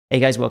Hey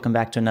guys, welcome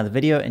back to another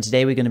video, and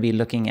today we're going to be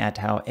looking at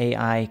how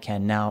AI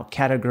can now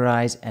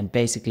categorize and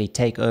basically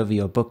take over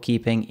your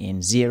bookkeeping in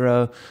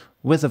Xero,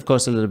 with of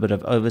course a little bit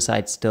of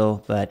oversight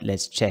still, but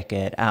let's check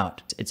it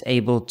out. It's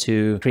able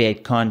to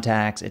create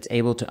contacts, it's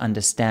able to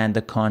understand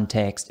the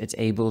context, it's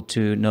able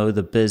to know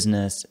the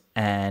business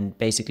and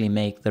basically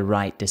make the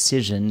right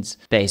decisions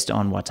based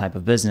on what type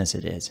of business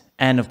it is.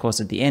 And of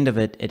course at the end of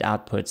it, it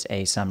outputs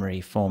a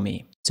summary for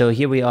me. So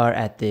here we are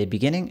at the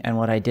beginning, and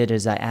what I did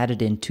is I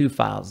added in two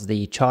files,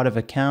 the chart of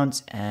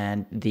accounts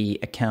and the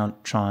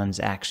account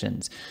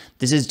transactions.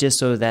 This is just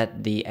so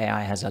that the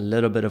AI has a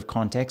little bit of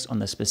context on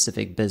the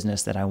specific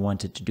business that I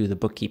wanted to do the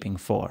bookkeeping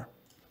for.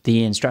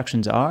 The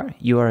instructions are,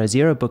 you are a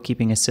Xero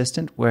bookkeeping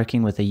assistant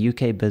working with a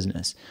UK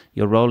business.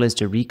 Your role is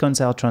to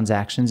reconcile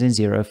transactions in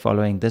Xero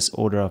following this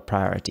order of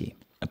priority.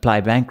 Apply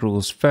bank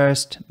rules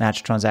first,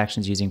 match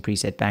transactions using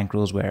preset bank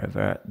rules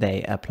wherever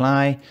they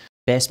apply.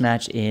 Best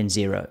match in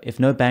Xero. If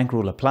no bank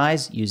rule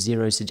applies, use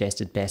Xero's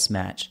suggested best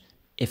match.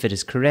 If it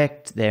is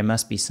correct, there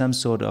must be some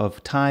sort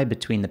of tie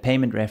between the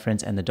payment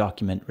reference and the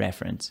document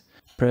reference.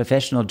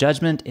 Professional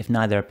judgment. If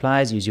neither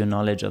applies, use your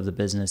knowledge of the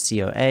business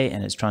COA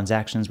and its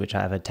transactions, which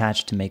I have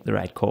attached, to make the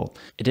right call.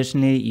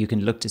 Additionally, you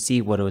can look to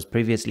see what it was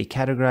previously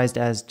categorized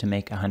as to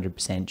make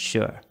 100%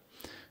 sure.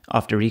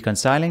 After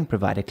reconciling,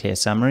 provide a clear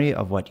summary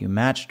of what you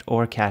matched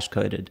or cash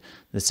coded.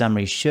 The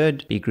summary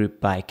should be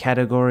grouped by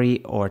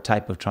category or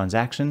type of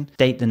transaction.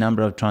 State the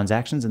number of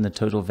transactions and the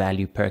total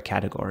value per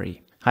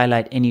category.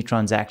 Highlight any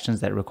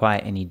transactions that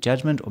require any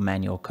judgment or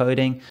manual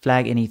coding.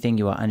 Flag anything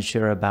you are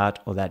unsure about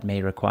or that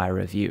may require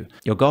review.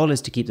 Your goal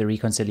is to keep the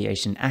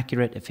reconciliation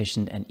accurate,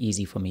 efficient, and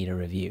easy for me to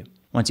review.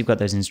 Once you've got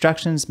those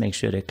instructions, make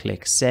sure to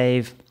click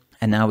save.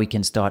 And now we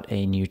can start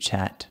a new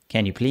chat.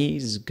 Can you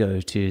please go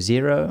to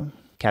Xero?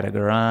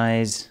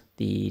 Categorize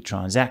the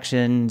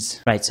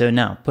transactions. Right, so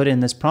now put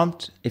in this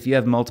prompt. If you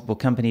have multiple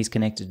companies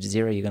connected to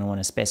Xero, you're going to want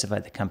to specify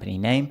the company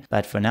name.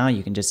 But for now,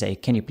 you can just say,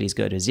 can you please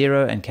go to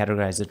Xero and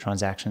categorize the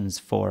transactions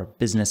for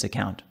business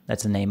account?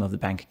 That's the name of the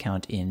bank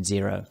account in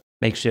Xero.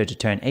 Make sure to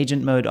turn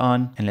agent mode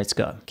on and let's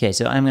go. Okay,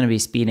 so I'm going to be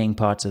speeding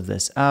parts of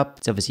this up.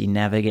 It's obviously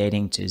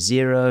navigating to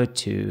Xero,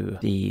 to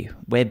the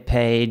web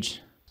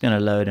page. It's going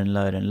to load and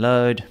load and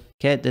load.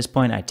 Okay, at this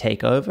point I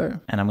take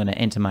over and I'm going to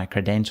enter my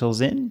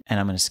credentials in, and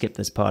I'm going to skip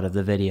this part of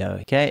the video.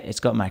 Okay,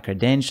 it's got my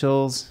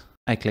credentials.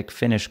 I click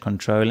finish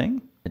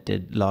controlling. It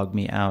did log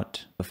me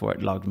out before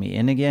it logged me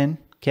in again.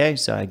 Okay,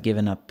 so I've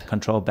given up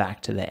control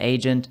back to the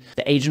agent.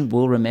 The agent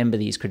will remember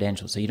these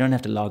credentials, so you don't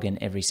have to log in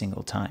every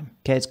single time.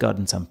 Okay, it's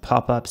gotten some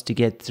pop-ups to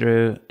get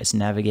through. It's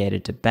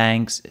navigated to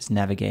banks. It's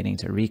navigating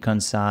to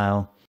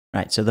Reconcile.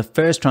 Right, so the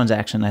first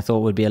transaction I thought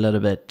would be a little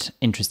bit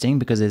interesting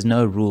because there's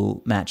no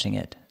rule matching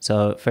it.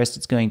 So first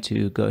it's going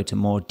to go to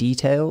more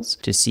details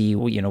to see,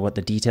 what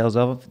the details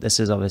of. This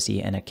is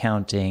obviously an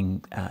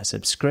accounting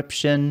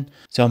subscription.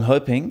 So I'm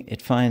hoping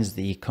it finds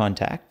the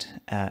contact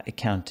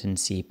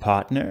accountancy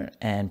partner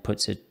and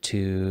puts it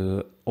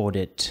to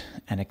audit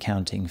and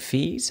accounting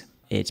fees.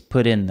 It's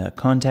put in the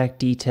contact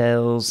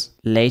details.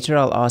 Later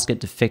I'll ask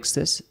it to fix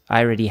this.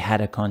 I already had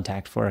a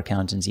contact for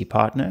accountancy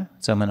partner,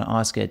 so I'm going to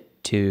ask it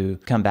to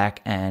come back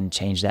and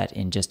change that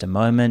in just a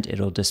moment.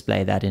 It'll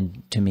display that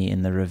to me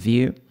in the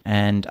review.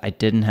 And I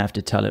didn't have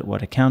to tell it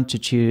what account to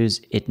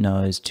choose. It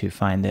knows to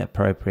find the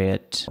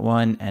appropriate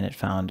one, and it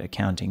found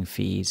accounting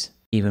fees.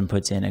 Even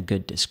puts in a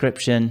good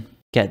description.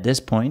 Okay, at this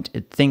point,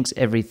 it thinks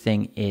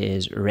everything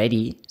is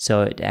ready,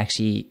 so it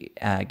actually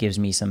gives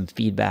me some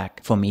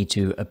feedback for me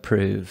to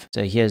approve.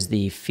 So here's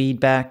the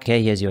feedback.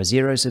 Okay, here's your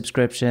Xero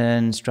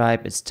subscription,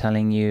 Stripe. It's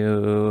telling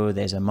you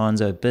there's a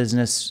Monzo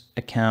business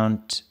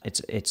account.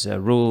 It's a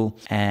rule,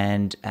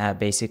 and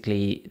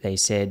basically they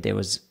said there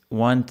was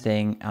one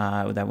thing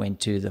that went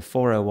to the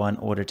 401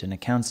 audit and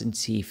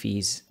accountancy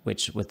fees,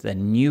 which with the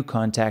new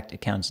contact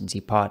accountancy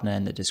partner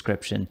in the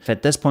description. If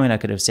at this point I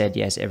could have said,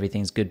 yes,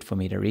 everything's good for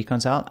me to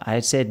reconcile,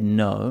 I said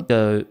no.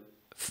 So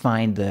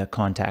find the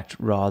contact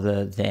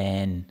rather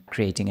than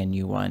creating a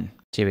new one.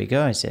 So here we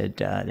go. I said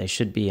there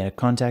should be a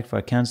contact for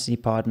accountancy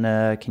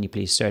partner. Can you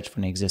please search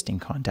for an existing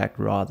contact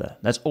rather?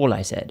 That's all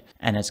I said.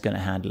 And it's going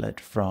to handle it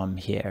from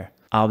here.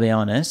 I'll be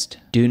honest,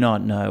 do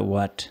not know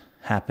what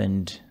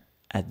happened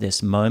at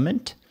this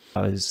moment.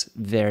 I was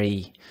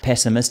very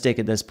pessimistic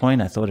at this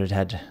point. I thought it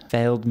had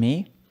failed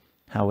me.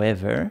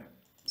 However,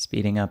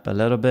 speeding up a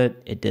little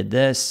bit, it did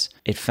this.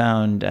 It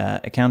found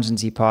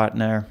accountancy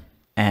partner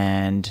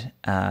and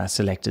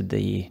selected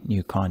the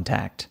new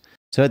contact.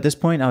 So at this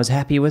point, I was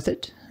happy with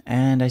it.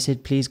 And I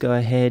said, please go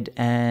ahead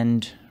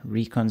and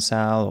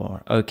reconcile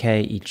or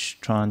okay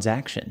each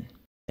transaction.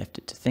 Left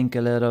it to think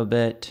a little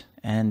bit.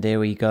 And there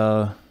we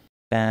go.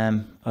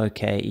 Bam.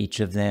 Okay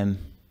each of them.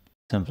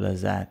 Simple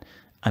as that.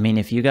 I mean,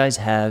 if you guys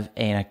have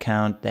an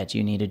account that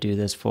you need to do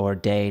this for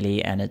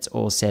daily and it's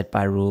all set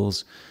by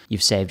rules,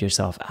 you've saved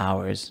yourself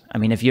hours. I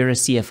mean, if you're a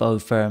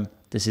CFO firm,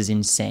 this is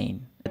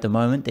insane. At the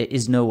moment, there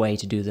is no way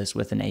to do this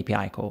with an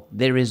API call.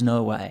 There is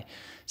no way.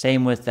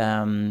 Same with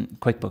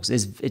QuickBooks.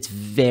 It's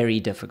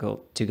very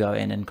difficult to go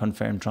in and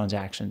confirm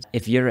transactions.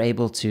 If you're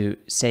able to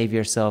save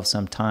yourself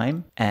some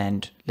time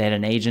and let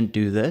an agent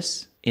do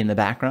this in the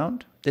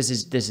background, this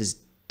is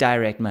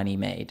direct money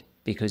made,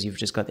 because you've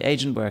just got the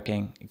agent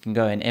working. You can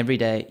go in every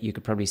day. You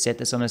could probably set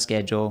this on a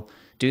schedule,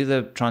 do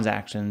the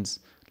transactions,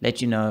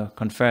 let you know,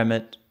 confirm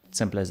it.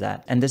 Simple as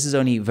that. And this is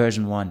only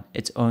version 1.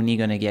 It's only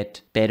going to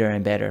get better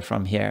and better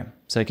from here.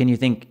 So can you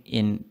think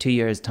in 2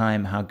 years'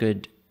 time how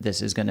good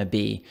this is going to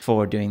be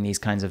for doing these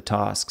kinds of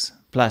tasks?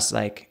 Plus,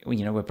 like,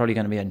 you know, we're probably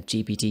going to be on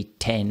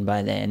GPT-10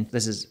 by then.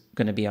 This is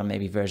going to be on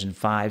maybe version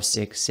 5,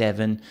 6,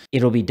 7.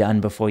 It'll be done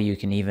before you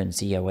can even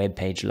see a web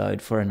page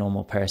load for a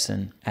normal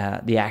person.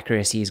 The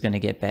accuracy is going to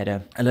get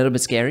better. A little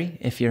bit scary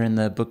if you're in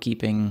the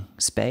bookkeeping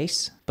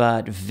space,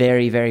 but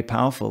very, very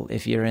powerful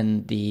if you're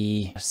in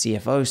the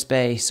CFO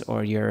space,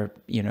 or you're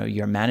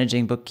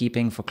managing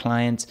bookkeeping for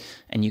clients,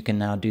 and you can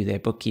now do their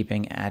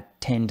bookkeeping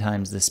at 10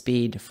 times the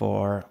speed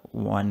for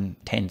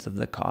 1/10 of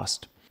the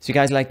cost. So if you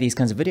guys like these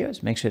kinds of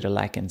videos, make sure to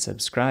like and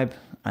subscribe.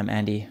 I'm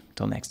Andy.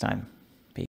 Till next time.